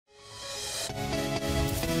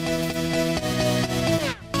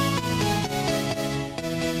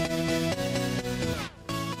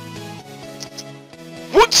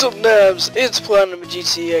What's up, Nabs? It's Platinum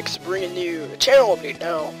GTX bringing you a channel update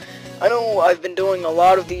now. I know I've been doing a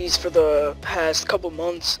lot of these for the past couple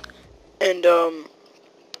months, and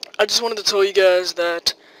I just wanted to tell you guys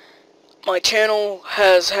that my channel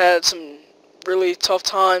has had some really tough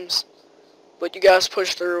times, but you guys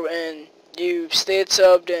pushed through and you stayed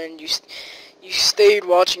subbed and you stayed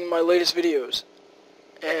watching my latest videos,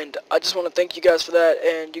 and I just want to thank you guys for that.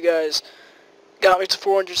 And you guys got me to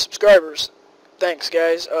 400 subscribers. Thanks,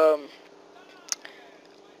 guys.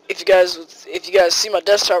 If you guys see my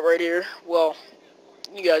desktop right here, well,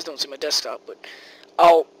 you guys don't see my desktop, but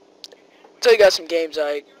I'll tell you guys some games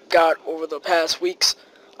I got over the past weeks.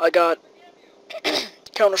 I got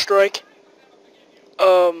Counter-Strike.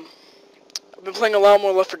 I've been playing a lot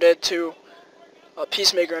more Left 4 Dead 2.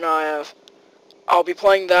 Peacemaker and I have. I'll be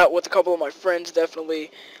playing that with a couple of my friends,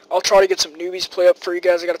 definitely. I'll try to get some newbies play up for you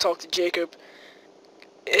guys. I gotta talk to Jacob.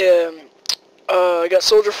 I got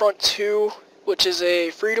Soldier Front 2, which is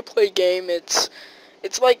a free-to-play game. It's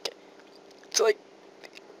like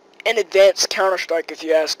an advanced Counter-Strike, if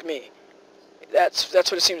you ask me. That's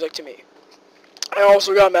what it seems like to me. I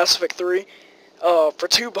also got Mass Effect 3 for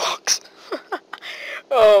 $2.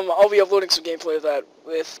 I'll be uploading some gameplay of that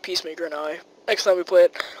with Peacemaker and I next time we play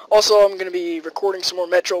it. Also, I'm going to be recording some more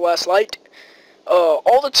Metro Last Light.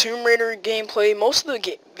 All the Tomb Raider gameplay, most of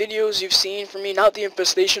the videos you've seen from me, not the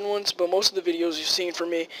Infestation ones, but most of the videos you've seen from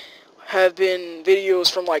me have been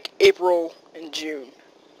videos from like April and June.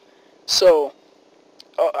 So,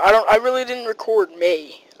 I really didn't record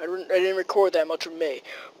May. I didn't record that much of May.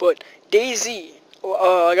 But DayZ,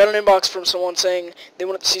 I got an inbox from someone saying they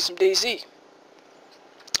wanted to see some DayZ.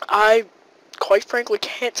 I, quite frankly,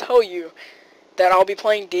 can't tell you that I'll be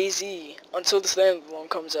playing DayZ until the standalone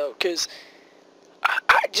comes out, because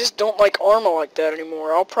I just don't like Arma like that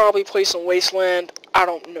anymore. I'll probably play some Wasteland, I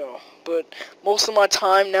don't know. But most of my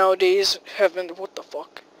time nowadays have been, what the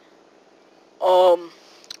fuck?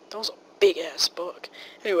 That was a big ass bug.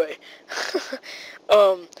 Anyway,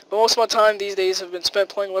 but most of my time these days have been spent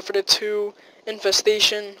playing Left 4 Dead 2,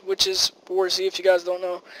 Infestation, which is War Z if you guys don't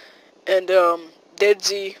know, and Dead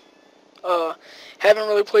Z. Haven't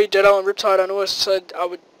really played Dead Island Riptide. I know I said I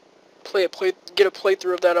would get a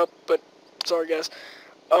playthrough of that up, but sorry guys.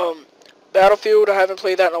 Battlefield, I haven't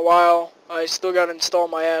played that in a while. I still gotta install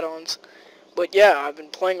my add-ons. But yeah, I've been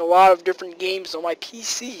playing a lot of different games on my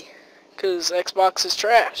PC, cause Xbox is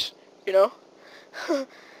trash, you know? I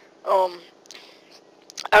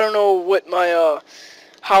don't know what my,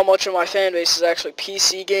 how much of my fan base is actually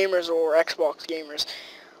PC gamers or Xbox gamers.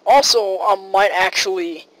 Also, I might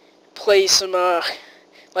actually play some,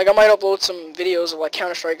 like I might upload some videos of like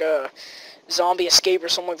Counter-Strike, Zombie Escape or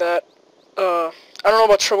something like that. I don't know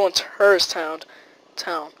about Trouble in Terrorist Town.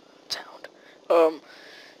 I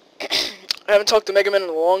haven't talked to Mega Man in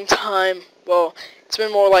a long time. Well, it's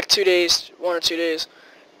been more like 2 days, 1 or 2 days.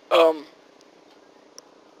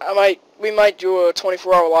 We might do a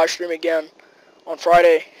 24-hour live stream again on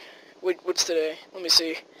Friday. What's today? Let me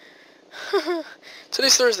see.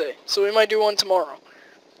 Today's Thursday, so we might do one tomorrow.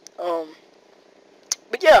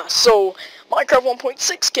 But yeah, so Minecraft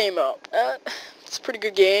 1.6 came out. It's a pretty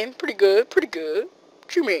good game. Pretty good.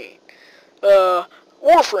 What you mean?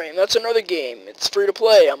 Warframe, that's another game. It's free to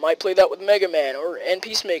play. I might play that with Mega Man and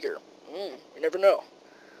Peacemaker. You never know.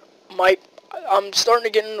 I'm starting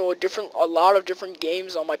to get into a lot of different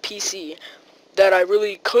games on my PC that I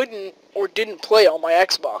really couldn't or didn't play on my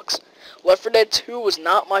Xbox. Left 4 Dead 2 was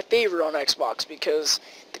not my favorite on Xbox because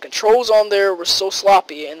the controls on there were so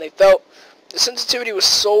sloppy and the sensitivity was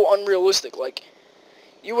so unrealistic. Like,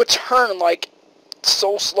 you would turn like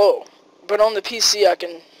so slow. But on the PC I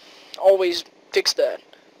can always fix that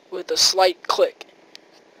with a slight click.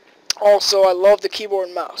 Also, I love the keyboard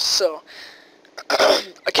and mouse, so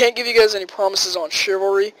I can't give you guys any promises on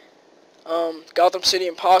Chivalry. Gotham City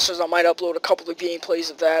Imposters, I might upload a couple of gameplays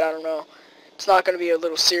of that. I don't know. It's not going to be a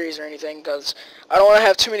little series or anything, because I don't want to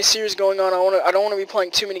have too many series going on. I don't want to be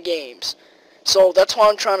playing too many games. So that's why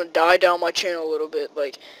I'm trying to die down my channel a little bit.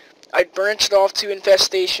 Like, I branched off to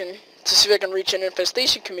Infestation to see if I can reach an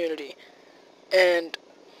Infestation community. And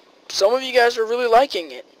some of you guys are really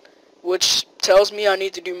liking it, which tells me I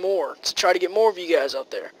need to do more to try to get more of you guys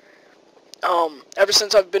out there. Ever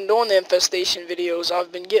since I've been doing the Infestation videos,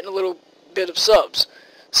 I've been getting a little bit of subs.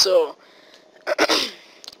 So,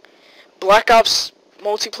 Black Ops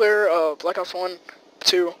multiplayer, Black Ops 1,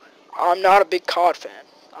 2, I'm not a big COD fan.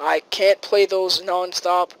 I can't play those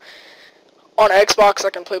non-stop. On Xbox, I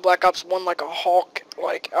can play Black Ops 1 like a hawk,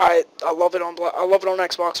 Like, I love it on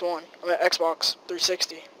Xbox One. I mean, Xbox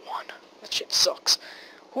 360 One. That shit sucks.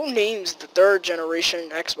 Who names the 3rd generation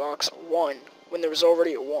Xbox One when there was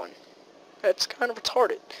already a 1? That's kind of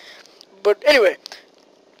retarded. But anyway,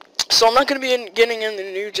 so I'm not going to be getting in the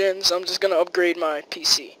new gens. I'm just going to upgrade my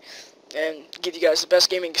PC and give you guys the best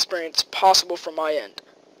gaming experience possible from my end.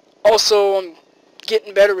 Also, I'm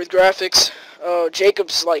getting better with graphics.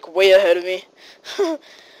 Jacob's like way ahead of me.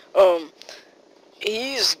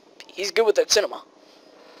 He's good with that cinema.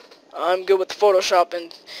 I'm good with the Photoshop,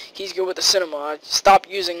 and he's good with the cinema. I stopped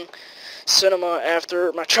using cinema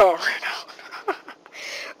after my child ran out.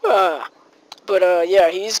 Yeah,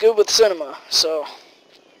 he's good with cinema. So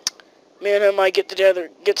me and him might get together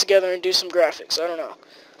and do some graphics. I don't know.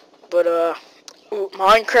 But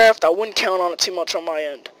Minecraft, I wouldn't count on it too much on my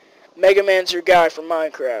end. Mega Man's your guy for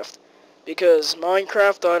Minecraft, because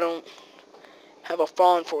Minecraft I don't have a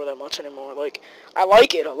fond for that much anymore. Like, I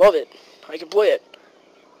like it, I love it, I can play it,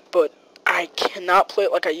 but I cannot play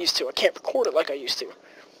it like I used to. I can't record it like I used to.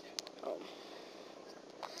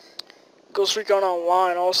 Ghost Recon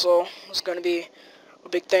Online also is going to be a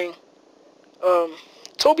big thing.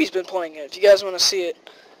 Toby's been playing it. If you guys want to see it,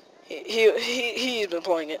 he's been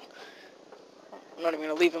playing it. I'm not even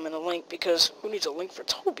going to leave him in the link, because who needs a link for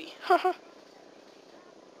Toby?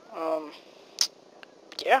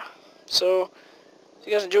 Yeah. So, if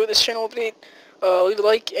you guys enjoyed this channel update, leave a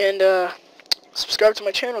like and subscribe to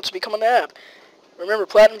my channel to become an NAB. Remember,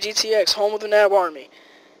 Platinum GTX, home of the NAB Army.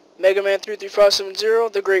 Mega Man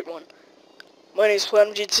 33570, the great one. My name is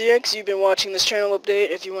Platinum GTX. You've been watching this channel update.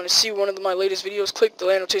 If you want to see one of my latest videos, click the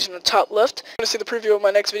annotation on the top left. If you want to see the preview of my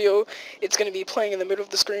next video, it's going to be playing in the middle of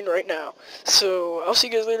the screen right now. So, I'll see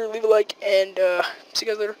you guys later. Leave a like, and see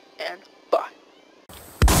you guys later, and bye.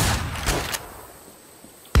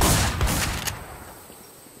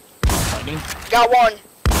 Got one.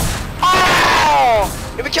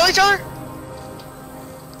 Oh! Did we kill each other?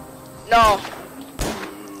 No.